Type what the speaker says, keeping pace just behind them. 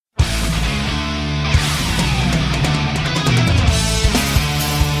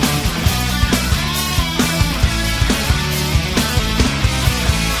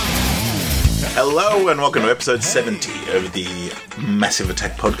Hello and welcome to episode 70 of the Massive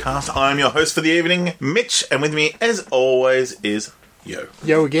Attack podcast. I'm your host for the evening, Mitch, and with me, as always, is Yo.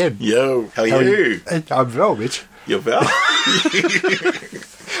 Yo again. Yo, how are you? I'm well, Mitch. You're well?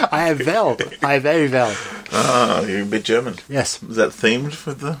 I am well. I am very well. Oh, you're a bit German. Yes. Is that themed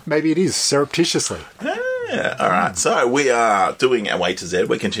for the... Maybe it is, surreptitiously. Yeah, alright. So we are doing our way to Z.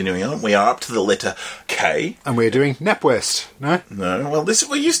 We're continuing on. We are up to the letter K. And we're doing Napwest, no? No, well, this is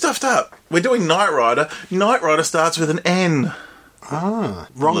where you stuffed up. We're doing Knight Rider. Knight Rider starts with an N. Ah,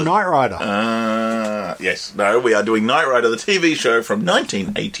 wrong Knight Rider. Yes. No, we are doing Knight Rider, the TV show from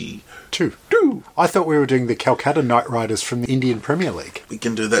 1980. Two. I thought we were doing the Calcutta Knight Riders from the Indian Premier League. We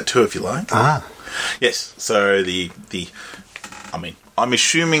can do that too if you like. Ah. Yes, so I'm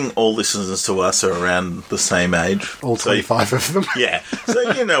assuming all listeners to us are around the same age. All 25 of them. Yeah.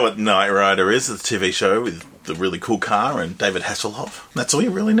 So you know what Knight Rider is, the TV show with the really cool car and David Hasselhoff. That's all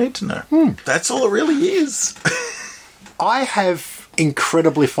you really need to know. That's all it really is. I have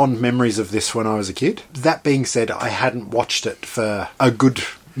incredibly fond memories of this when I was a kid. That being said, I hadn't watched it for a good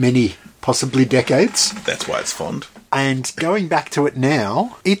many, possibly decades. That's why it's fond. And going back to it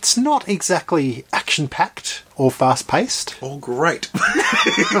now, it's not exactly action-packed or fast-paced. Oh, great.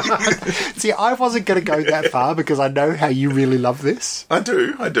 See, I wasn't going to go that far because I know how you really love this. I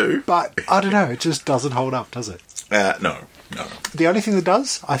do. But, I don't know, it just doesn't hold up, does it? No. The only thing that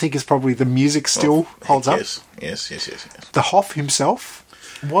does, I think, is probably the music still holds up. Yes. The Hoff himself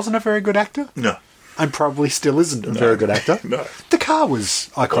wasn't a very good actor. No. And probably still isn't a very good actor. No. The car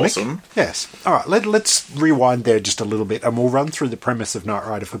was iconic. Awesome. Yes. All right, let's rewind there just a little bit, and we'll run through the premise of Knight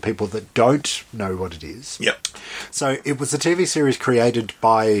Rider for people that don't know what it is. Yep. So it was a TV series created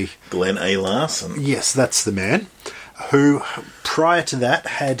by... Glenn A. Larson. Yes, that's the man. Who, prior to that,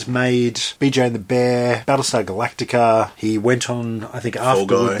 had made BJ and the Bear, Battlestar Galactica. He went on, I think,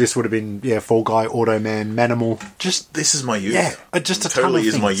 after this would have been, Fall Guy, Automan, Manimal. Just this is my youth. Yeah, just a totally ton of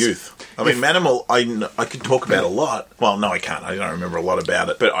things. is my youth. I mean, Manimal, I could talk about a lot. Well, no, I can't. I don't remember a lot about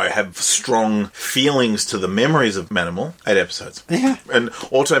it. But I have strong feelings to the memories of Manimal. 8 episodes. Yeah. And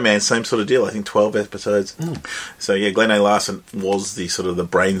Automan, same sort of deal. I think 12 episodes. So, yeah, Glenn A. Larson was the sort of the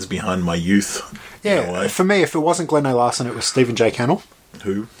brains behind my youth. Yeah, for me, if it wasn't Glenn A. Larson, it was Stephen J. Cannell.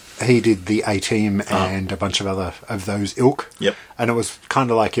 Who? He did the A-Team and a bunch of other of those ilk. Yep. And it was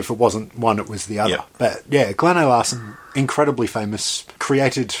kind of like if it wasn't one, it was the other. Yep. But yeah, Glenn A. Larson, incredibly famous,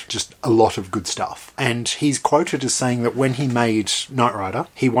 created just a lot of good stuff. And he's quoted as saying that when he made Knight Rider,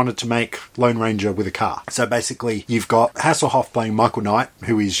 he wanted to make Lone Ranger with a car. So basically, you've got Hasselhoff playing Michael Knight,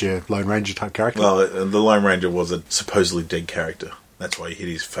 who is your Lone Ranger type character. Well, the Lone Ranger was a supposedly dead character. That's why he hit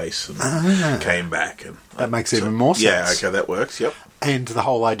his face and came back. And that makes even more sense. Yeah, okay, that works, yep. And the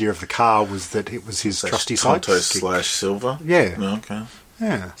whole idea of the car was that it was his trusty sidekick. / Silver? Yeah. Okay.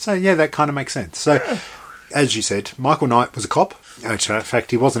 Yeah. So, yeah, that kind of makes sense. So, as you said, Michael Knight was a cop. In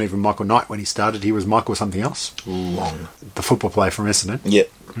fact, he wasn't even Michael Knight when he started. He was Michael something else. Long. The football player from Essendon. Yep.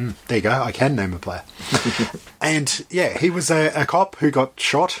 There you go. I can name a player. And, yeah, he was a cop who got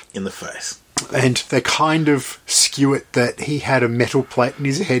shot. In the face. And they kind of skew it that he had a metal plate in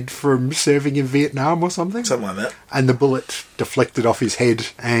his head from serving in Vietnam or something. Something like that. And the bullet deflected off his head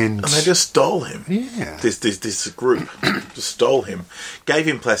and they just stole him. Yeah. This group just stole him, gave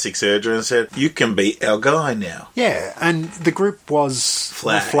him plastic surgery and said, you can be our guy now. Yeah, and the group was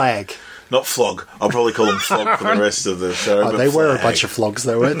Flag. Not Flog. I'll probably call them Flog for the rest of the show. Oh, they were a bunch of flogs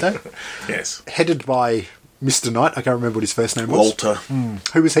though, weren't they? Yes. Headed by Mr. Knight, I can't remember what his first name was. Walter.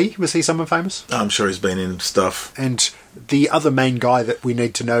 Who was he? Was he someone famous? I'm sure he's been in stuff. And the other main guy that we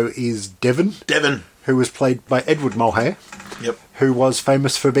need to know is Devon. Who was played by Edward Mulhare. Yep. Who was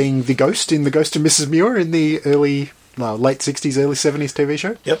famous for being the ghost in The Ghost of Mrs. Muir in the late 60s, early 70s TV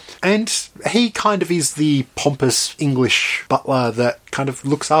show. Yep. And he kind of is the pompous English butler that kind of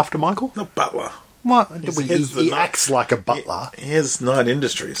looks after Michael. Not butler. Well, he acts like a butler. He has Knight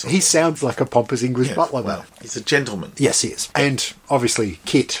Industries. He sounds like a pompous English butler, though. Well, he's a gentleman. Yes, he is. And obviously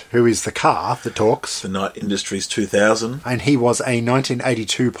Kit, who is the car that talks. The Knight Industries 2000. And he was a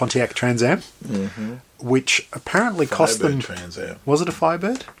 1982 Pontiac Trans Am. Mm-hmm. Which apparently cost them... Trans Am. Was it a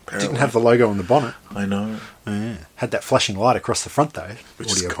Firebird? Apparently. Didn't have the logo on the bonnet. I know. Yeah. Had that flashing light across the front, though.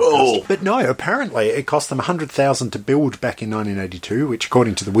 Which is cool. But no, apparently it cost them $100,000 to build back in 1982, which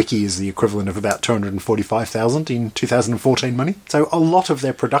according to the wiki is the equivalent of about $245,000 in 2014 money. So a lot of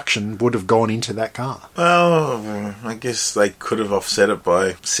their production would have gone into that car. Well, I guess they could have offset it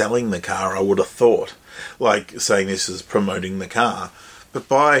by selling the car, I would have thought. Like saying this is promoting the car. But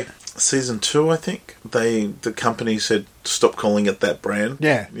by season 2, I think. The company said stop calling it that brand.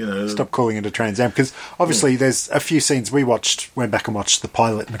 Yeah, stop calling it a Trans Am, because obviously there's a few scenes we went back and watched the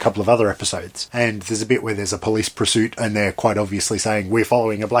pilot and a couple of other episodes, and there's a bit where there's a police pursuit and they're quite obviously saying we're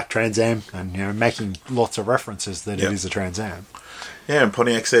following a black Trans Am, and making lots of references that it is a Trans Am. Yeah, and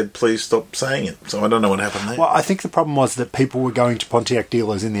Pontiac said, please stop saying it. So I don't know what happened there. Well, I think the problem was that people were going to Pontiac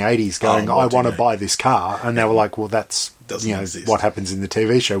dealers in the 80s going, I want to buy this car. And they were like, well, that's what happens in the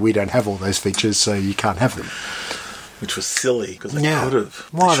TV show. We don't have all those features, so you can't have them. Which was silly, because they could have.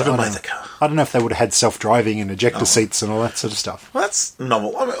 Well, they should have made the car. I don't know if they would have had self-driving and ejector seats and all that sort of stuff. Well, that's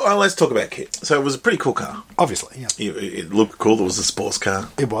novel. Let's talk about Kit. So it was a pretty cool car. Obviously, yeah. It looked cool. It was a sports car.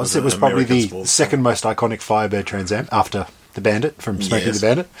 It was. It was probably the second most iconic Firebird Trans Am after the Bandit, from Smokey the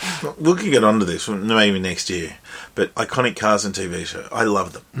Bandit. We can get onto this maybe next year. But iconic cars and TV show, I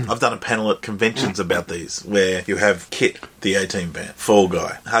love them. I've done a panel at conventions about these, where you have Kit, the A-Team van, Fall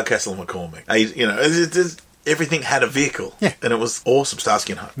Guy, Hardcastle and McCormick. Everything had a vehicle. Yeah. And it was awesome.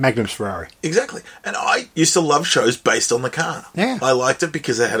 Starsky and Hutch. Magnum's Ferrari. Exactly. And I used to love shows based on the car. Yeah. I liked it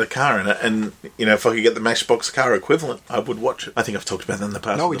because it had a car in it. And, if I could get the Matchbox car equivalent, I would watch it. I think I've talked about that in the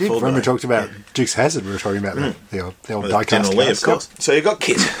past. No, we did. When we talked about Dukes Hazzard, we were talking about the old diecast General Lee, of course. So you've got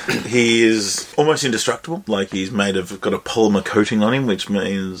Kit. He is almost indestructible. Like, he's got a polymer coating on him, which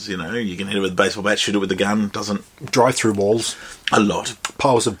means, you can hit it with a baseball bat, shoot it with a gun. Doesn't drive through walls. A lot.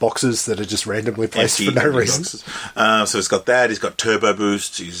 Piles of boxes that are just randomly placed for no reason. So he's got that. He's got turbo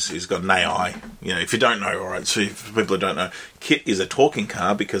boost. He's got an AI. If you don't know, all right. So for people who don't know, Kit is a talking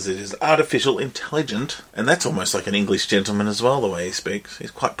car because it is artificial intelligent, and that's almost like an English gentleman as well. The way he speaks,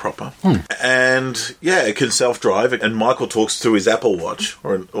 he's quite proper. And it can self-drive. And Michael talks to his Apple Watch,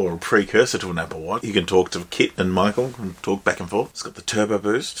 or a precursor to an Apple Watch. You can talk to Kit and Michael and talk back and forth. It's got the turbo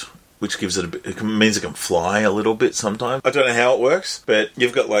boost, which gives it means it can fly a little bit sometimes. I don't know how it works, but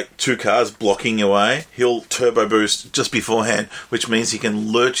you've got like two cars blocking your way. He'll turbo boost just beforehand, which means he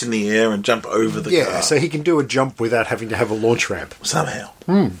can lurch in the air and jump over the car. Yeah, so he can do a jump without having to have a launch ramp. Somehow.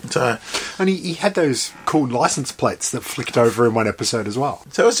 So, and he had those cool license plates that flicked over in one episode as well.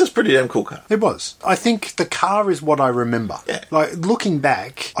 So it's just pretty damn cool car. It was. I think the car is what I remember. Yeah. Like, looking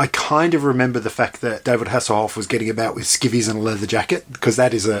back, I kind of remember the fact that David Hasselhoff was getting about with skivvies and a leather jacket, because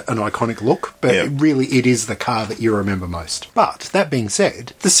that is an iconic look, but it is the car that you remember most. But, that being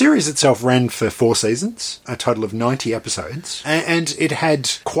said, the series itself ran for 4 seasons, a total of 90 episodes, and it had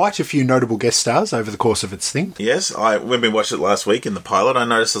quite a few notable guest stars over the course of its thing. Yes, when we watched it last week in the pilot, I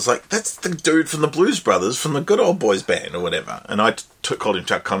noticed, I was like, that's the dude from the Blues Brothers, from the Good Old Boys band, or whatever. And I called him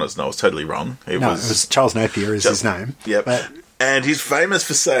Chuck Connors, and I was totally wrong. It was Charles Napier is his name. Yep. And he's famous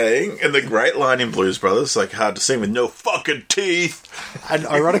for saying, in the great line in Blues Brothers, like, hard to sing with no fucking teeth. And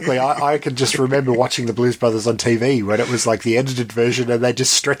ironically, I can just remember watching the Blues Brothers on TV when it was like the edited version and they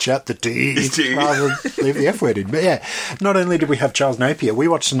just stretch out the teeth rather than leave the F word in. But yeah, not only did we have Charles Napier, we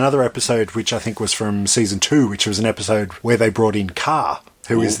watched another episode, which I think was from season 2, which was an episode where they brought in Carr,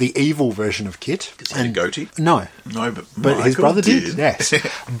 who is the evil version of Kit. Does he have a goatee? No. No, but his brother did, yes.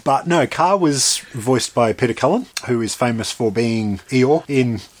 But no, Carr was voiced by Peter Cullen, who is famous for being Eeyore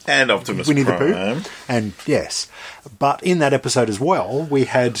in and Optimus Winnie Prime. the Pooh. And yes. But in that episode as well, we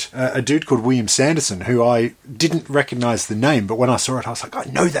had a dude called William Sanderson, who I didn't recognise the name, but when I saw it, I was like, I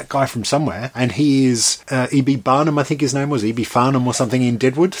know that guy from somewhere. And he is E.B. Barnum, I think his name was, E.B. Farnham or something in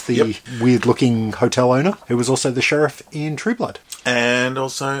Deadwood, the weird-looking hotel owner, who was also the sheriff in True Blood. And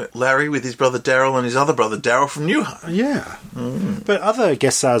also Larry with his brother Daryl and his other brother Daryl from Newhart. Yeah. But other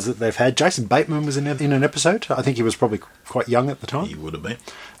guest stars that they've had, Jason Bateman was in an episode. I think he was probably quite young at the time. He would have been.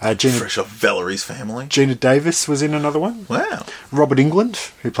 Fresh off Valerie's Family. Gina Davis was in another one. Wow. Robert England,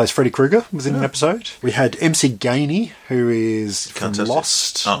 who plays Freddy Krueger, was in an episode. We had MC Gainey, who is from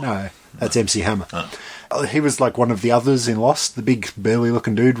Lost. Oh. No, that's MC Hammer. Oh. He was like one of the others in Lost, the big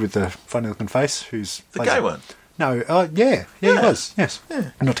burly-looking dude with the funny-looking face. Who's the gay one? No, yeah, he was, yes.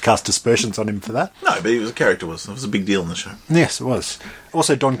 Yeah. Not to cast aspersions on him for that. No, but he was a character, it was a big deal in the show. Yes, it was.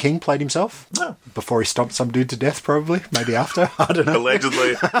 Also, Don King played himself. Oh. Before he stomped some dude to death, probably. Maybe after. I don't know.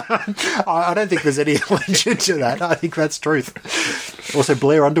 Allegedly. I don't think there's any legend to that. I think that's truth. Also,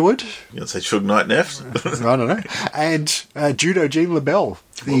 Blair Underwood. You're going to say Suge Knight Neff? I don't know. And Judo Gene LaBelle,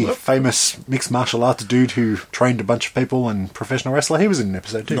 the famous mixed martial arts dude who trained a bunch of people and professional wrestler. He was in an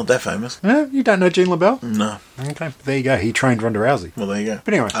episode too. Not that famous. No, you don't know Gene LaBelle? No. Okay, there you go. He trained Ronda Rousey. Well, there you go.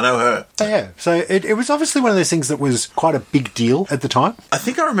 But anyway. I know her. Yeah, so it was obviously one of those things that was quite a big deal at the time. I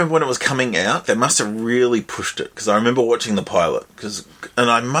think I remember when it was coming out, they must have really pushed it, because I remember watching the pilot, and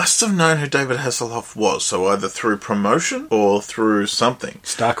I must have known who David Hasselhoff was, so either through promotion or through something.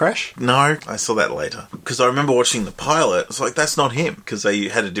 Star Crash? No, I saw that later. Because I remember watching the pilot. It's like, that's not him. Because they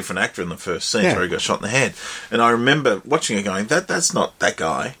had a different actor in the first scene where he got shot in the head. And I remember watching it going, that's not that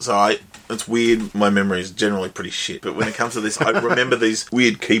guy. So it's weird. My memory is generally pretty shit. But when it comes to this, I remember these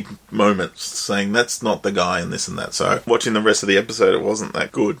weird key moments saying, that's not the guy and this and that. So watching the rest of the episode, it wasn't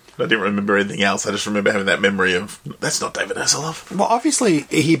that good. I didn't remember anything else. I just remember having that memory of, that's not David Hasselhoff. Well, obviously,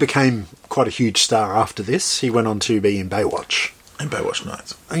 he became quite a huge star after this. He went on to be in Baywatch. And Baywatch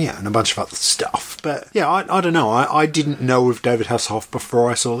Nights. Yeah, and a bunch of other stuff. But, yeah, I don't know. I didn't know of David Hasselhoff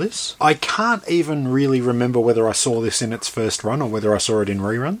before I saw this. I can't even really remember whether I saw this in its first run or whether I saw it in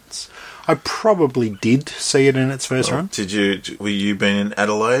reruns. I probably did see it in its first run. Were you been in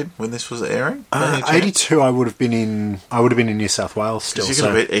Adelaide when this was airing? 82, I would have been in New South Wales still. You could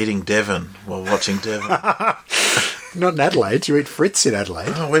have been eating Devon while watching Devon. Not in Adelaide. You eat Fritz in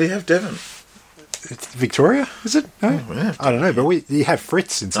Adelaide. Oh, where do you have Devon? It's Victoria, is it? No? Oh, yeah. I don't know, but you have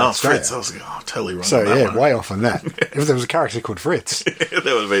Fritz in South Australia. Fritz. I was like, totally wrong. So, on that one. way off on that. If there was a character called Fritz. That would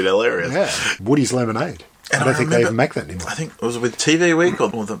have been hilarious. Yeah. Woody's Lemonade. And I don't think they even make that anymore. I think it was with TV Week or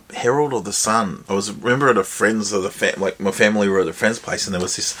the Herald or the Sun. I remember at a friend's, or my family were at a friend's place, and there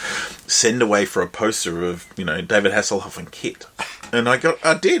was this send away for a poster of, David Hasselhoff and Kit. And I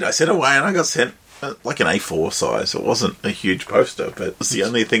sent away and I got sent like an A4 size. It wasn't a huge poster, but it's the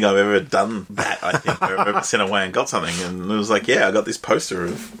only thing I've ever done that, I think, where I've ever sent away and got something. And it was like, I got this poster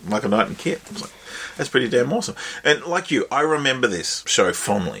of Michael Knight and Kit. I was like, that's pretty damn awesome. And like you, I remember this show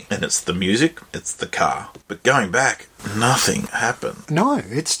fondly. And it's the music, it's the car. But going back, nothing happened. No,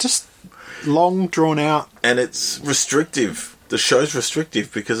 it's just long, drawn out. And it's restrictive. The show's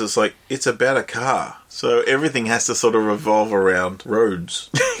restrictive because it's about a car. So everything has to sort of revolve around roads.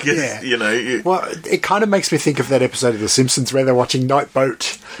 Yeah. Well, it kind of makes me think of that episode of The Simpsons where they're watching Night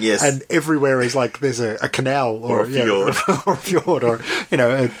Boat. Yes. And everywhere is there's a canal or a fjord. Or a fjord or,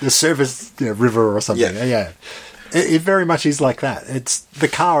 a service river or something. Yeah. It very much is like that. It's the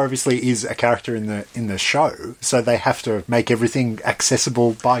car obviously is a character in the show, so they have to make everything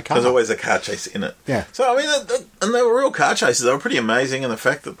accessible by car. There's always a car chase in it. Yeah. So I mean, and they were real car chases. They were pretty amazing, and the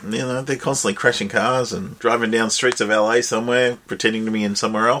fact that they're constantly crashing cars and driving down streets of LA somewhere, pretending to be in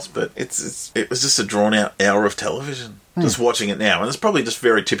somewhere else. But it was just a drawn out hour of television. Just watching it now, and it's probably just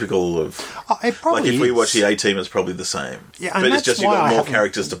very typical of. It probably if we watch the A-Team, it's probably the same. Yeah, but it's just you've got more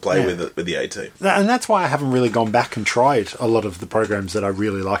characters to play with the A-Team. And that's why I haven't really gone back and tried a lot of the programs that I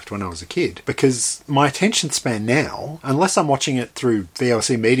really liked when I was a kid, because my attention span now, unless I'm watching it through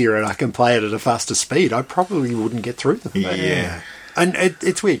VLC Media and I can play it at a faster speed, I probably wouldn't get through them. Yeah. And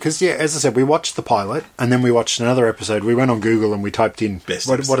it's weird because, as I said, we watched the pilot and then we watched another episode. We went on Google and we typed in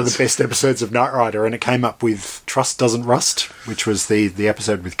what are the best episodes of Knight Rider, and it came up with Trust Doesn't Rust, which was the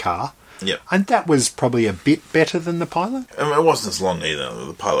episode with Carr. Yep. And that was probably a bit better than the pilot. I mean, it wasn't as long either.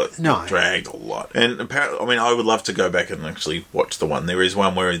 The pilot dragged a lot. And apparently, I would love to go back and actually watch the one. There is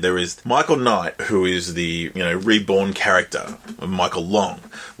one where there is Michael Knight, who is the reborn character of Michael Long,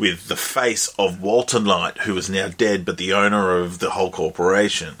 with the face of Walter Knight, who is now dead, but the owner of the whole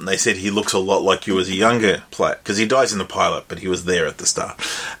corporation. And they said he looks a lot like you as a younger player, because he dies in the pilot, but he was there at the start.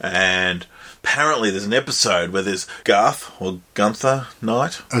 And apparently there's an episode where there's Garth or Gunther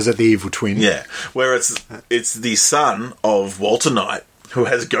Knight. Oh, is that the evil twin? Yeah, where it's the son of Walter Knight, who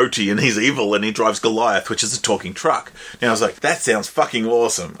has a goatee and he's evil and he drives Goliath, which is a talking truck. Now I was like, that sounds fucking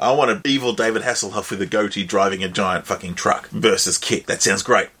awesome. I want an evil David Hasselhoff with a goatee driving a giant fucking truck versus Kit. That sounds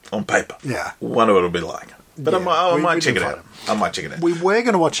great on paper. Yeah. Wonder what it'll be like. But I might check it out. I might check it out. We were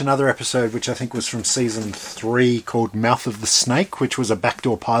going to watch another episode, which I think was from season 3, called Mouth of the Snake, which was a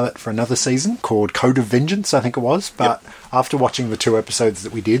backdoor pilot for another season called Code of Vengeance, I think it was. But after watching the 2 episodes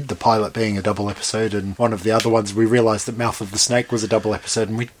that we did, the pilot being a double episode and one of the other ones, we realised that Mouth of the Snake was a double episode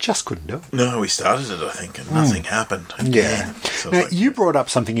and we just couldn't do it. No, we started it, I think, and nothing happened. Yeah. So now, you brought up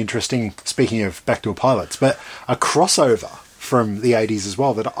something interesting, speaking of backdoor pilots, but a crossover from the 80s as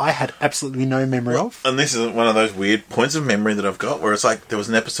well that I had absolutely no memory of. And this is one of those weird points of memory that I've got where it's like there was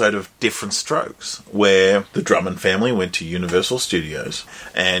an episode of Different Strokes where the Drummond family went to Universal Studios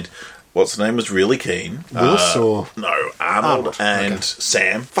and what's the name was really keen. Willis or? No, Arnold and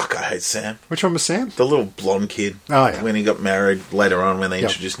Sam. Fuck, I hate Sam. Which one was Sam? The little blonde kid. Oh, yeah. When he got married later on when they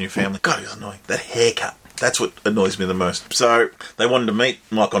introduced new family. God, he was annoying. That haircut. That's what annoys me the most. So they wanted to meet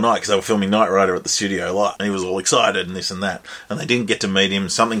Michael Knight because they were filming Knight Rider at the studio a lot. And he was all excited and this and that. And they didn't get to meet him.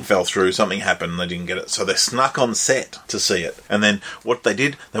 Something fell through. Something happened and they didn't get it. So they snuck on set to see it. And then what they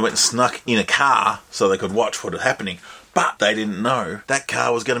did, they went and snuck in a car so they could watch what was happening. But they didn't know that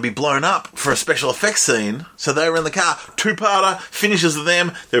car was going to be blown up for a special effects scene. So they were in the car. 2-parter, finishes of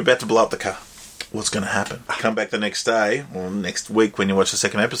them. They're about to blow up the car. what's going to happen? Come back the next day, or next week when you watch the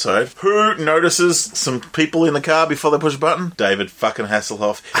second episode. Who notices some people in the car before they push a button? David fucking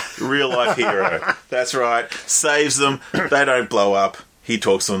Hasselhoff. Real life hero. That's right. Saves them. They don't blow up. He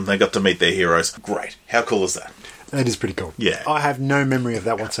talks to them. They got to meet their heroes. Great. How cool is that? That is pretty cool. Yeah. I have no memory of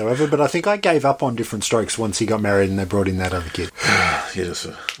that whatsoever, but I think I gave up on Different Strokes once he got married and they brought in that other kid.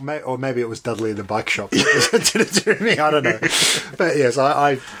 Or maybe it was Dudley in the bike shop that did it to me. I don't know. But yes,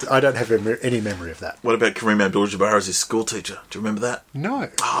 I don't have any memory of that. What about Kareem Abdul-Jabbar as his school teacher? Do you remember that? No.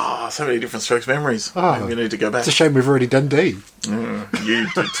 So many Different Strokes memories. Oh, we need to go back. It's a shame we've already done D. You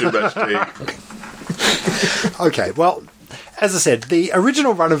did too much D. Okay, well, as I said, the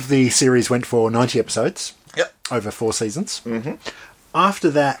original run of the series went for 90 episodes. Yep. Over 4 seasons. Mm-hmm. After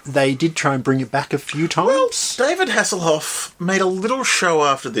that, they did try and bring it back a few times. Well, David Hasselhoff made a little show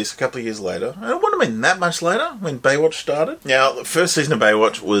after this a couple of years later. And it wouldn't have been that much later when Baywatch started. Now, the first season of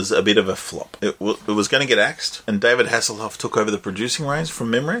Baywatch was a bit of a flop. It was going to get axed, and David Hasselhoff took over the producing reins from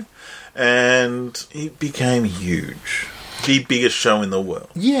memory, and it became huge. The biggest show in the world.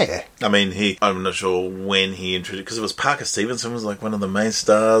 Yeah. I mean, I'm not sure when he introduced, because it was Parker Stevenson was like one of the main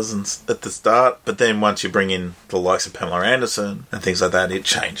stars at the start, but then once you bring in the likes of Pamela Anderson and things like that, it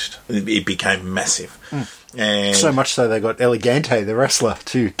changed. It became massive. And so much so they got Elegante, the wrestler,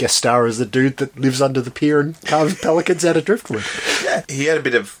 to guest star as the dude that lives under the pier and carves pelicans out of driftwood. Yeah, he had a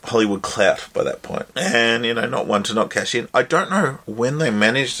bit of Hollywood clout by that point, and not one to not cash in. I don't know when they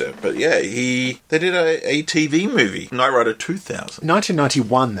managed it, but yeah, they did a TV movie, Knight Rider 2000,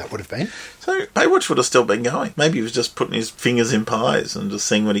 1991. That would have been. So Baywatch would have still been going. Maybe he was just putting his fingers in pies and just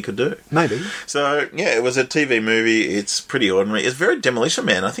seeing what he could do. Maybe. So yeah, it was a TV movie. It's pretty ordinary. It's very Demolition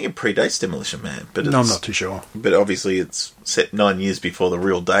Man. I think it predates Demolition Man, but I'm not too sure. But obviously, it's set 9 years before the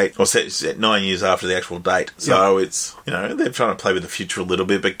real date, or set 9 years after the actual date. So it's they're trying to play with the future a little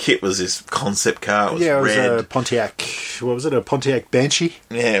bit. But Kit was this concept car. It was it was red. a Pontiac. What was it? A Pontiac Banshee?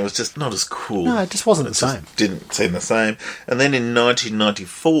 Yeah, it was just not as cool. No, it just wasn't the same. Didn't seem the same. And then in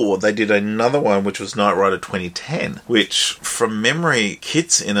 1994, they did another one, which was Knight Rider 2010, which, from memory,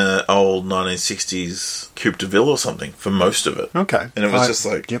 Kit's in an old 1960s Coupe de Ville or something for most of it. Okay. And it was just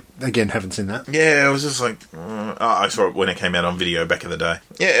like... Yep, again, haven't seen that. Yeah, it was just like... I saw it when it came out on video back in the day.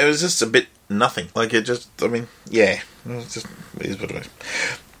 Yeah, it was just a bit nothing. Like, it just... I mean, yeah. It just is what it is.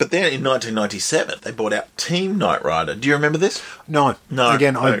 But then in 1997, they brought out Team Knight Rider. Do you remember this? No.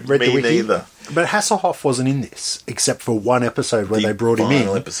 Again, I read the wiki. Neither. But Hasselhoff wasn't in this, except for one episode where they brought him in.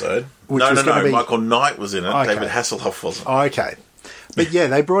 Final episode. No. Michael Knight was in it. Okay. David Hasselhoff wasn't. Okay. But yeah,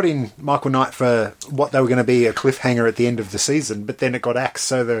 they brought in Michael Knight for what they were going to be a cliffhanger at the end of the season, but then it got axed,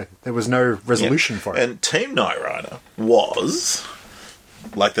 so there was no resolution for it. And Team Knight Rider was,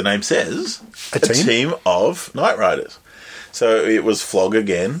 like the name says, a team of Knight Riders. So it was Flog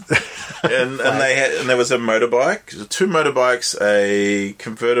again, and there was a motorbike, 2 motorbikes, a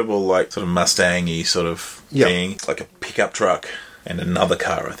convertible like sort of Mustang-y sort of thing, like a pickup truck, and another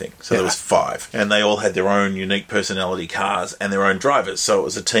car, I think. So there was 5. And they all had their own unique personality cars and their own drivers. So it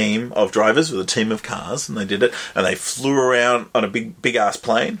was a team of drivers with a team of cars, and they did it. And they flew around on a big-ass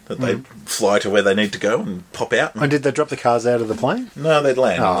plane that they'd fly to where they need to go and pop out. And did they drop the cars out of the plane? No, they'd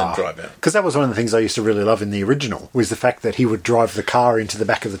land and then drive out. Because that was one of the things I used to really love in the original, was the fact that he would drive the car into the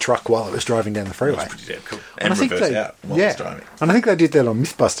back of the truck while it was driving down the freeway. That's pretty damn cool. And reverse out while it's driving. And I think they did that on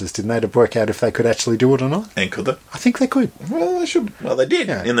Mythbusters, didn't they, to work out if they could actually do it or not? And could they? I think they could. Well, they should. Well, they did.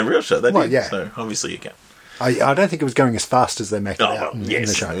 In the real show, they did. Yeah. So obviously you can. I don't think it was going as fast as they make it out in the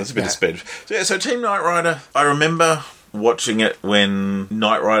show. There's a bit of speed. So Team Knight Rider, I remember watching it when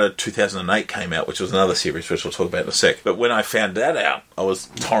Knight Rider 2008 came out, which was another series which we'll talk about in a sec. But when I found that out, I was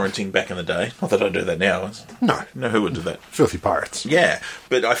torrenting back in the day. Not that I do that now. No, who would do that? Filthy pirates. Yeah,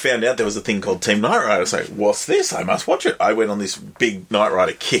 but I found out there was a thing called Team Knight Rider. So what's this? I must watch it. I went on this big Knight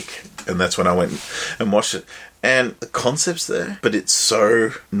Rider kick, and that's when I went and watched it. And the concept's there, but it's so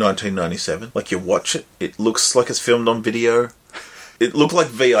 1997. Like, you watch it, it looks like it's filmed on video. It looked like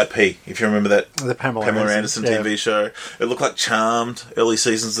VIP, if you remember that. The Pamela Anderson TV show. It looked like Charmed, early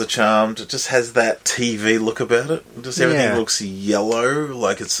seasons of Charmed. It just has that TV look about it. Just everything looks yellow,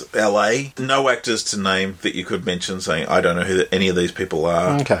 like it's LA. No actors to name that you could mention, saying, I don't know who any of these people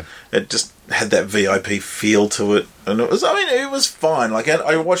are. Okay. It just had that VIP feel to it. And it was fine. Like,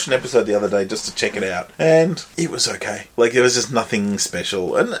 I watched an episode the other day just to check it out. And it was okay. Like, there was just nothing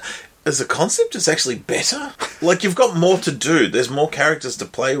special. And as a concept, it's actually better. Like, you've got more to do. There's more characters to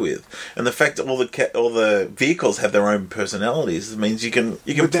play with, and the fact that all the vehicles have their own personalities means you can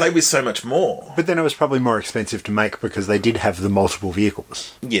play with so much more. But then it was probably more expensive to make because they did have the multiple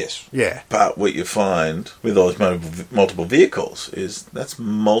vehicles. Yes. Yeah. But what you find with those multiple vehicles is that's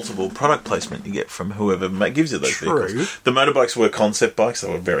multiple product placement you get from whoever gives you those vehicles. The motorbikes were concept bikes.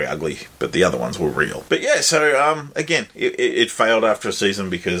 They were very ugly, but the other ones were real. But yeah, so again, it failed after a season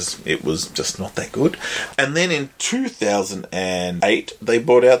because it was just not that good. And then in 2008, they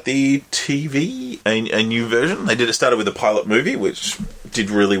brought out the TV, a new version. It started with a pilot movie, which did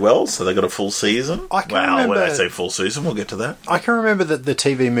really well, so they got a full season. When I say full season, we'll get to that. I can remember that the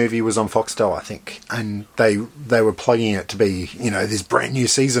TV movie was on Foxtel, I think, and they were plugging it to be, this brand new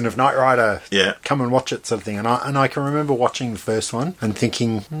season of Knight Rider. Yeah. Come and watch it, sort of thing. And I can remember watching the first one and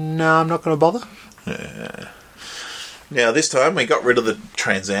thinking, no, I'm not going to bother. Yeah. Now, this time we got rid of the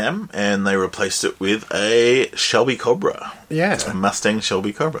Trans Am and they replaced it with a Shelby Cobra. Yeah. It's a Mustang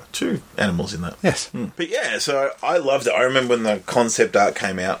Shelby Cobra. 2 animals in that. Yes. But yeah, so I loved it. I remember when the concept art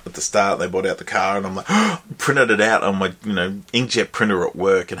came out at the start, they brought out the car and I'm like, printed it out on my, inkjet printer at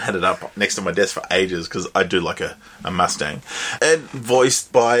work and had it up next to my desk for ages because I do like a Mustang. And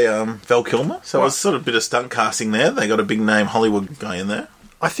voiced by Val Kilmer. So it was sort of a bit of stunt casting there. They got a big name Hollywood guy in there.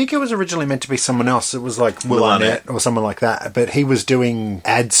 I think it was originally meant to be someone else. It was like Will Arnett or someone like that. But he was doing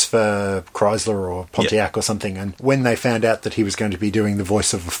ads for Chrysler or Pontiac or something. And when they found out that he was going to be doing the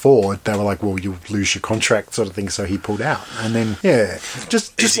voice of a Ford, they were like, well, you'll lose your contract sort of thing. So he pulled out. And then,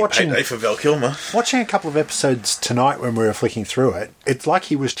 just watching... Payday for Val Kilmer. Watching a couple of episodes tonight when we were flicking through it, it's like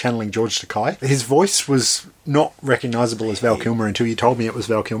he was channeling George Takei. His voice was not recognisable as Val Kilmer until you told me it was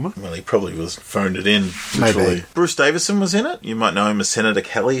Val Kilmer. Well, he probably phoned it in. Maybe. Bruce Davison was in it. You might know him as Senator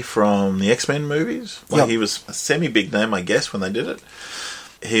Kelly from the X-Men movies. He was a semi-big name, I guess, when they did it.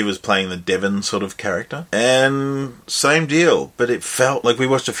 He was playing the Devon sort of character. And same deal, but it felt like we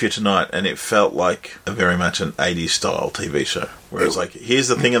watched a few tonight and it felt like very much an 80s style TV show. Whereas, here's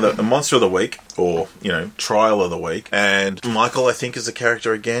the thing of the Monster of the Week, or, Trial of the Week, and Michael, I think, is the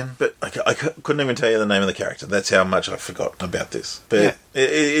character again, but I couldn't even tell you the name of the character. That's how much I forgot about this. But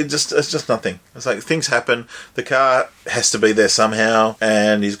it's just nothing. It's like, things happen, the car has to be there somehow,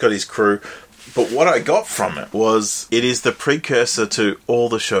 and he's got his crew. But what I got from it was, it is the precursor to all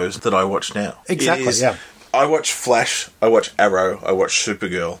the shows that I watch now. Exactly, yeah. I watch Flash, I watch Arrow, I watch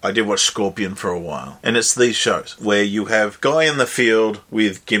Supergirl, I did watch Scorpion for a while. And it's these shows where you have guy in the field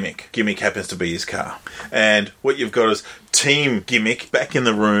with gimmick. Gimmick happens to be his car. And what you've got is team gimmick back in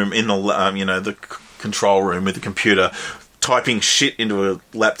the room, in the, the control room with the computer, typing shit into a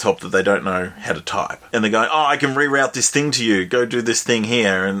laptop that they don't know how to type. And they're going, I can reroute this thing to you, go do this thing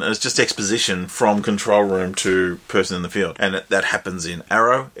here. And it's just exposition from control room to person in the field. And that happens in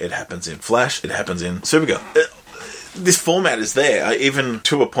Arrow, it happens in Flash, it happens in Supergirl. This format is there, even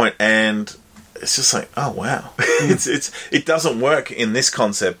to a point, and it's just like, oh wow. It doesn't work in this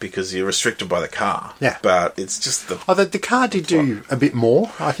concept because you're restricted by the car. Yeah. But it's just the car did do a bit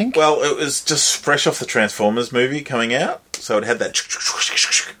more, I think. Well, it was just fresh off the Transformers movie coming out. So it had that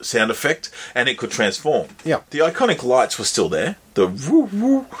sound effect, and it could transform. Yeah. The iconic lights were still there, the woo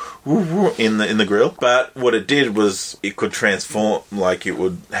woo woo woo in the grill. But what it did was it could transform, like it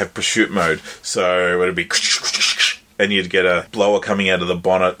would have pursuit mode. So it would be, and you'd get a blower coming out of the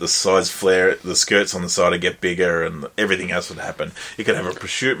bonnet, the sides flare, the skirts on the side would get bigger, and everything else would happen. You could have a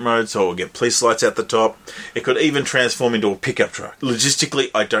pursuit mode, so it would get police lights at the top. It could even transform into a pickup truck. Logistically,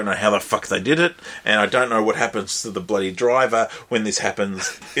 I don't know how the fuck they did it, and I don't know what happens to the bloody driver when this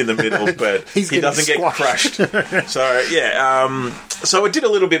happens in the middle, but he doesn't get crushed. So, so it did a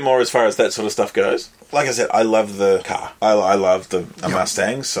little bit more as far as that sort of stuff goes. Like I said, I love the car. I love the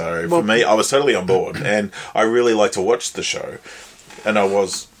Mustang, so for me, I was totally on board, and I really like to watch the show, and I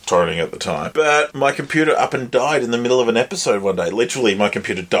was torrenting at the time. But my computer up and died in the middle of an episode one day. Literally, my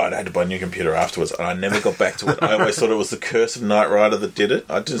computer died. I had to buy a new computer afterwards, and I never got back to it. I always thought it was the curse of Knight Rider that did it.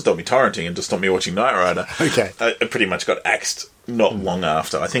 It didn't stop me torrenting, it just stopped me watching Knight Rider. Okay. I pretty much got axed not long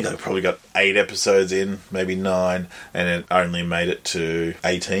after. I think I probably got 8 episodes in, maybe 9, and it only made it to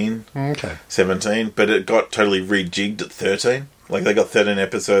 18, 17, but it got totally rejigged at 13. Like, they got 13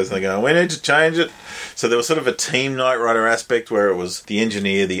 episodes and they go, we need to change it. So there was sort of a team Knight Rider aspect where it was the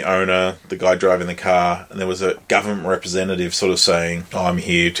engineer, the owner, the guy driving the car, and there was a government representative sort of saying, I'm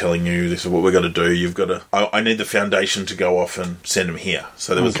here telling you this is what we're going to do. You've got to... I need the foundation to go off and send them here.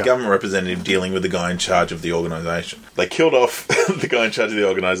 So there was a government representative dealing with the guy in charge of the organisation. They killed off the guy in charge of the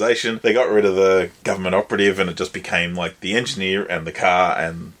organisation. They got rid of the government operative, and it just became like the engineer and the car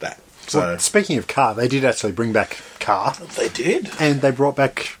and that. So Well, speaking of Carr, they did actually bring back Carr. they did. And they brought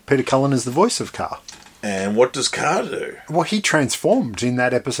back Peter Cullen as the voice of Carr. And what does Carr do? Well, he transformed in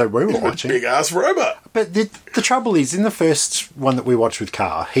that episode we were watching. Big ass robot. But the trouble is, in the first one that we watched with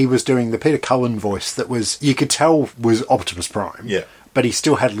Carr, he was doing the Peter Cullen voice that was, you could tell was Optimus Prime. Yeah. But he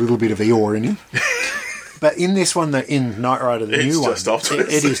still had a little bit of Eeyore in him. But in this one, in Knight Rider, the new one, just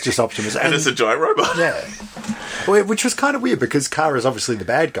Optimus. it is just Optimus. And it's a giant robot. Yeah. Well, which was kind of weird because Carr is obviously the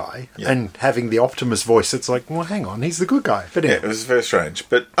bad guy, and having the Optimus voice, it's like, well, hang on, he's the good guy. But Yeah, it was very strange.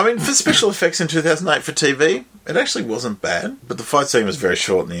 But, I mean, for special effects in 2008 for TV, it actually wasn't bad. But the fight scene was very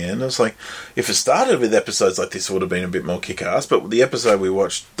short in the end. I was like, if it started with episodes like this, it would have been a bit more kick-ass. But the episode we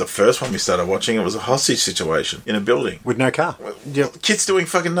watched, the first one we started watching, it was a hostage situation in a building. with no car. Yep. Kids doing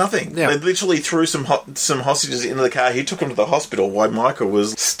fucking nothing. Yeah. They literally threw some hostages into the car. He took them to the hospital while Michael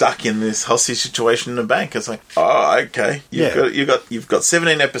was stuck in this hostage situation in a bank. It's like, oh, okay. You've got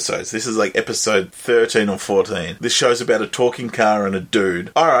 17 episodes. This is like episode 13 or 14. This show's about a talking car and a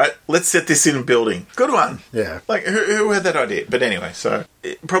dude. All right, let's set this in a building. Good one. Yeah. Like, who had that idea? But anyway, so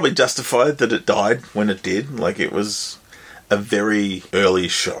it probably justified that it died when it did. Like, it was a very early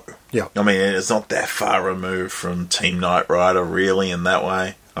show. Yeah. I mean, it's not that far removed from Team Knight Rider, really, in that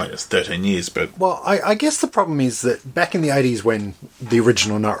way. I mean, it's 13 years, but... Well, I guess the problem is that back in the 80s when the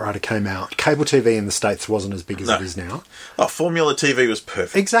original Knight Rider came out, cable TV in the States wasn't as big as it is now. Oh, Formula TV was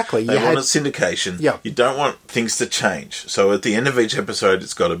perfect. Exactly. They wanted syndication. Yeah. You don't want things to change. So at the end of each episode,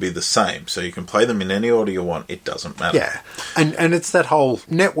 it's got to be the same. So you can play them in any order you want. It doesn't matter. Yeah. And it's that whole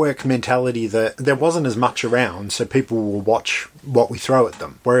network mentality that there wasn't as much around, so people will watch what we throw at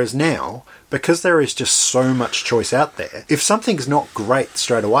them. Whereas now, because there is just so much choice out there, if something's not great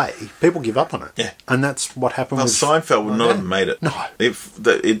straight away, people give up on it. Yeah. And that's what happened Well, with... Seinfeld would not have made it. No.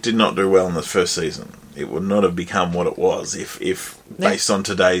 It did not do well in the first season. It would not have become what it was if based on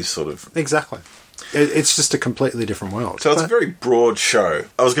today's sort of... Exactly. It's just a completely different world. So it's a very broad show.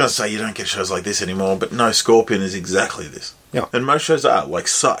 I was going to say you don't get shows like this anymore, but no, Scorpion is exactly this. Yeah. And most shows are, like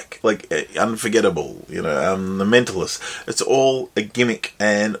Psych, like Unforgettable, The Mentalist. It's all a gimmick,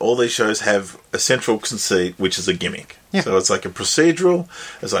 and all these shows have a central conceit, which is a gimmick. Yeah. So it's like a procedural.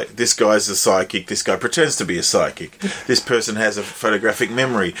 It's like, this guy's a psychic. This guy pretends to be a psychic. This person has a photographic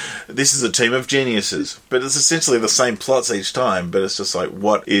memory. This is a team of geniuses. But it's essentially the same plots each time, but it's just like,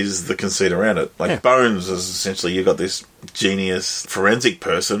 what is the conceit around it? Like Bones is essentially, you've got this genius forensic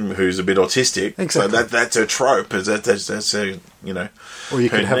person who's a bit autistic. Exactly. So that's a trope. That's a, Or you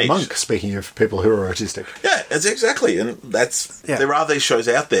could have niche. Monk, speaking of people who are autistic. Yeah, that's exactly. And there are these shows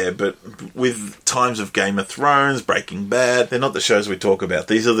out there, but with times of Game of Thrones, Breaking Bad, they're not the shows we talk about.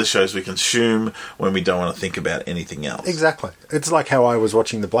 These are the shows we consume when we don't want to think about anything else. Exactly. It's like how I was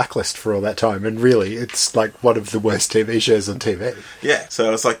watching The Blacklist for all that time, and really, it's like one of the worst TV shows on TV. Yeah,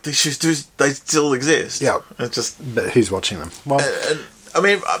 so it's like, these shows, they still exist. Yeah. It's just... But who's watching them? Well, I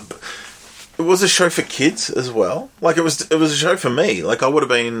mean... It was a show for kids as well. Like, it was a show for me. Like, I would have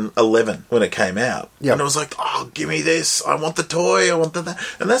been 11 when it came out. Yeah. And it was like, oh, give me this. I want the toy. I want that.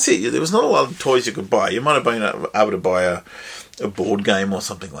 And that's it. There was not a lot of toys you could buy. You might have been able to buy a board game or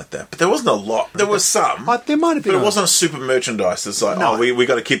something like that. But there wasn't a lot. There was some. there might have been. But it wasn't a super merchandise that's like, No. we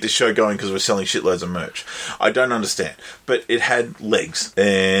got to keep this show going because we're selling shitloads of merch. I don't understand. But it had legs.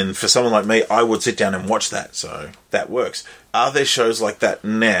 And for someone like me, I would sit down and watch that. So that works. Are there shows like that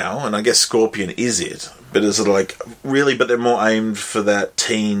now? And I guess Scorpion is it. But is it like, really, but they're more aimed for that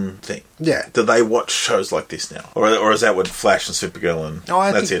teen thing? Yeah. Do they watch shows like this now? Or is that what Flash and Supergirl and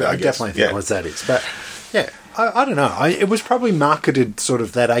I that's think it, I I guess? definitely think what that is. But, yeah. I don't know. It was probably marketed sort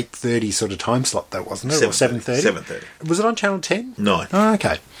of that 8:30 sort of time slot, though, wasn't it? Or 7:30? 7:30. Was it on Channel 10? 9. Oh,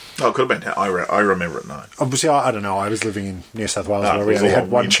 okay. Oh, it could have been. I remember it 9. Obviously, I don't know. I was living in New South Wales where it we was only all had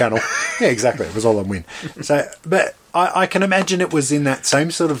on one Win. channel. Yeah, exactly. It was all on Win. So, but I can imagine it was in that same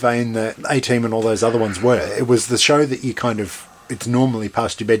sort of vein that A-Team and all those other ones were. It was the show that you kind of... It's normally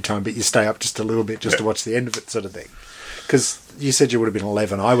past your bedtime, but you stay up just a little bit just to watch the end of it sort of thing. Because you said you would have been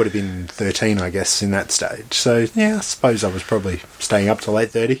 11. I would have been 13, I guess, in that stage. So, yeah, I suppose I was probably staying up till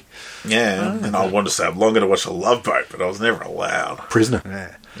 8:30. Yeah, and I wanted to stay up longer to watch A Love Boat, but I was never allowed. Prisoner.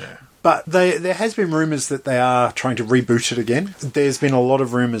 Yeah. Yeah. But there has been rumours that they are trying to reboot it again. There's been a lot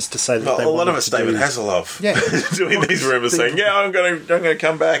of rumours to say that Well, they a lot of wanted it's to David do- Hasselhoff. Yeah. Doing these rumours saying, yeah, I'm going to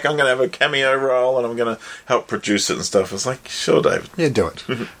come back, I'm going to have a cameo role, and I'm going to help produce it and stuff. It's like, sure, David. Yeah, do it.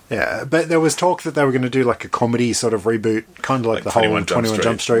 Yeah, but there was talk that they were going to do like a comedy sort of reboot, kind of like the whole 21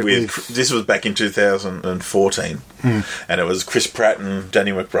 Jump Street. This was back in 2014, and it was Chris Pratt and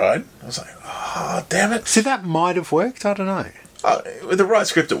Danny McBride. I was like, oh, damn it. See, that might have worked. I don't know. With the right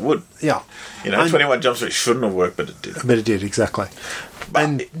script, it would. Yeah. 21 Jump Street shouldn't have worked, but it did. But it did, exactly. But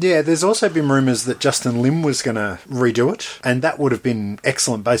And yeah, there's also been rumours that Justin Lin was going to redo it, and that would have been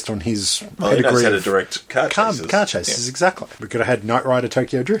excellent based on his well, he knows pedigree how to of direct car chases. car chases. Exactly. We could have had Knight Rider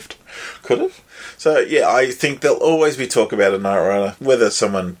Tokyo Drift. Could have. So, yeah, I think there'll always be talk about a Knight Rider, whether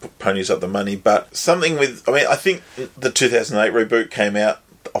someone ponies up the money, but something with... I mean, I think the 2008 reboot came out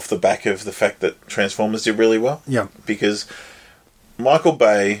off the back of the fact that Transformers did really well. Yeah. Because Michael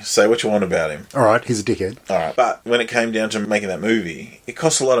Bay, say what you want about him. All right, he's a dickhead. All right. But when it came down to making that movie, it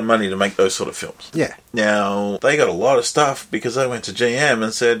cost a lot of money to make those sort of films. Yeah. Now, they got a lot of stuff because they went to GM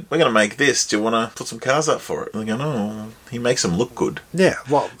and said, we're going to make this. Do you want to put some cars up for it? And they're going, oh, he makes them look good. Yeah,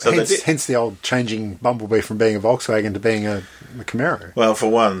 well, So hence the old changing Bumblebee from being a Volkswagen to being a Camaro. Well, for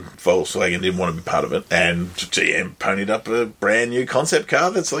one, Volkswagen didn't want to be part of it, and GM ponied up a brand new concept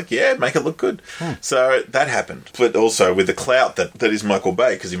car that's like, yeah, make it look good. So that happened. But also with the clout that is Michael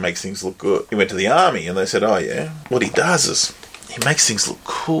Bay, because he makes things look good. He went to the army, and they said, oh, yeah, what he does is he makes things look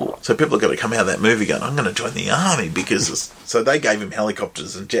cool. So people are going to come out of that movie going, I'm going to join the army because... So they gave him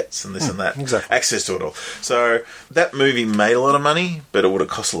helicopters and jets and this and that. Exactly. Access to it all. So that movie made a lot of money, but it would have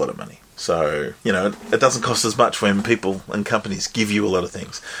cost a lot of money. So, you know, it doesn't cost as much when people and companies give you a lot of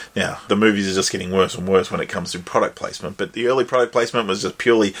things. Now, the movies are just getting worse and worse when it comes to product placement, but the early product placement was just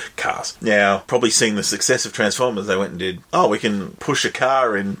purely cars. Now, probably seeing the success of Transformers, they went and did, oh, we can push a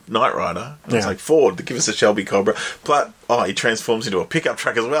car in Knight Rider. And it's like, Ford, give us a Shelby Cobra. But, oh, he transforms into a pickup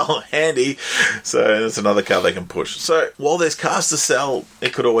truck as well. Handy. So that's another car they can push. So while there's cars to sell,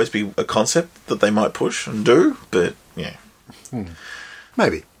 it could always be a concept that they might push and do, but, yeah.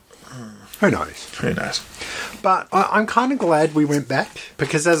 Maybe. Who knows? Who knows? But I'm kind of glad we went back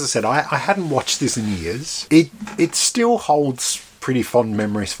because, as I said, I hadn't watched this in years. It still holds pretty fond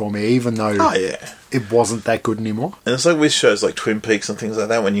memories for me, even though it wasn't that good anymore. And it's like with shows like Twin Peaks and things like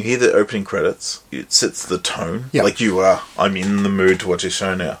that, when you hear the opening credits, it sets the tone. Yep. Like you are, I'm in the mood to watch this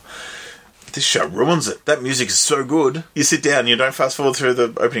show now. This show ruins it. That music is so good. You sit down and you don't fast forward through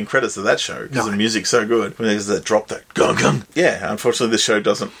the opening credits of that show because the music's so good. When there's that drop, that gung gung. Yeah, unfortunately the show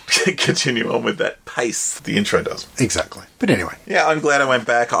doesn't continue on with that pace the intro does. Exactly. But anyway. Yeah, I'm glad I went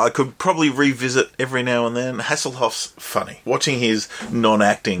back. I could probably revisit every now and then. Hasselhoff's funny. Watching his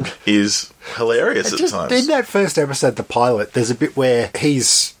non-acting is hilarious at times. In that first episode, the pilot, there's a bit where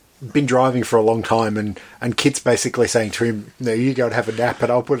he's been driving for a long time and Kit's basically saying to him, no, you go and have a nap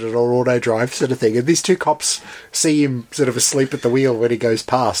and I'll put it on auto drive sort of thing. And these two cops see him sort of asleep at the wheel when he goes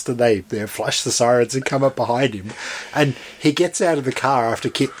past and they flash the sirens and come up behind him. And he gets out of the car after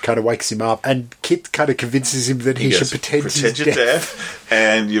Kit kind of wakes him up and Kit kind of convinces him that he should pretend he's you're deaf. deaf.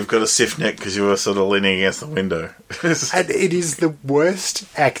 And you've got a stiff neck because you were sort of leaning against the window. And it is the worst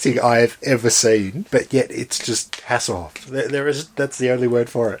acting I have ever seen, but yet it's just Hasselhoff. That's the only word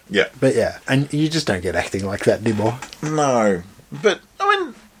for it. Yeah. But yeah, and you just don't get acting like that anymore. No. But, I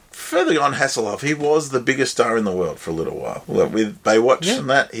mean, further on Hasselhoff, he was the biggest star in the world for a little while. With Baywatch and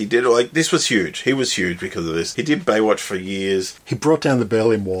that, he did, this was huge. He was huge because of this. He did Baywatch for years. He brought down the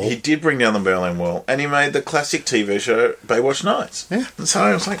Berlin Wall. He did bring down the Berlin Wall. And he made the classic TV show Baywatch Nights. Yeah. And so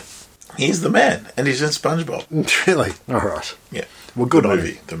I was like, he's the man. And he's in SpongeBob. Really? All right. Yeah. Well, good on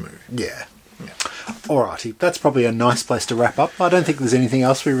movie. him. The movie. Yeah. Alrighty, that's probably a nice place to wrap up. I don't think there's anything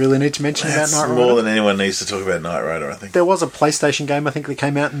else we really need to mention about Knight Rider. More than anyone needs to talk about Knight Rider, I think. There was a PlayStation game, I think, that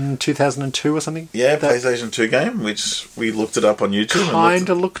came out in 2002 or something. Yeah, PlayStation 2 game, which we looked it up on YouTube. Kind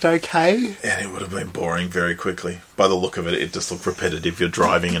of looked okay. And it would have been boring very quickly. By the look of it, it just looked repetitive. You're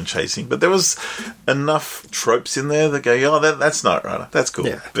driving and chasing. But there was enough tropes in there that go, oh, that's Knight Rider. That's cool.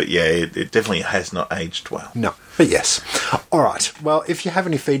 Yeah. But yeah, it definitely has not aged well. No, but yes. All right. Well, if you have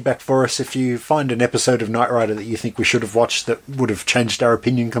any feedback for us, if you find an episode of Knight Rider that you think we should have watched that would have changed our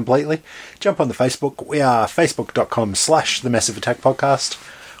opinion completely, jump on the Facebook. We are facebook.com/The Massive Attack Podcast.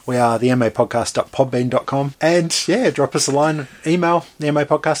 We are the MApodcast.podbean.com. And yeah, drop us a line, email, the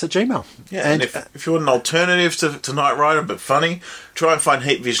MApodcast@gmail. Yeah, and if you want an alternative to Knight Rider, but funny, try and find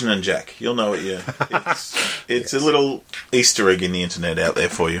Heat Vision and Jack. You'll know it, yeah. It's yes. A little Easter egg in the internet out there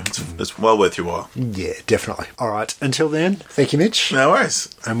for you. It's well worth your while. Yeah, definitely. All right, until then, thank you, Mitch. No worries.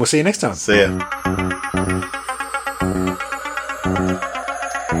 And we'll see you next time. See ya.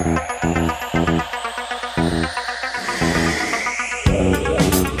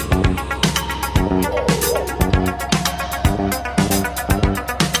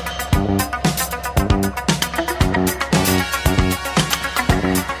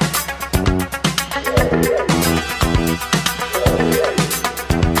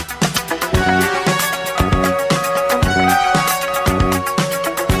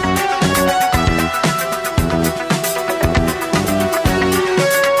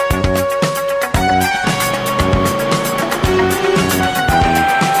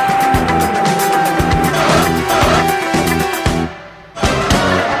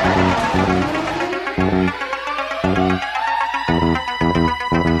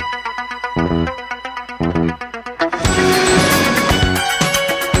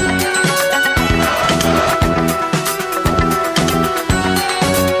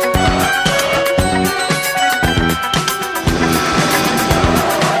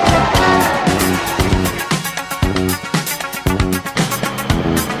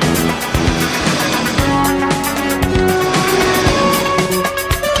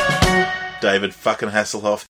 David fucking Hasselhoff.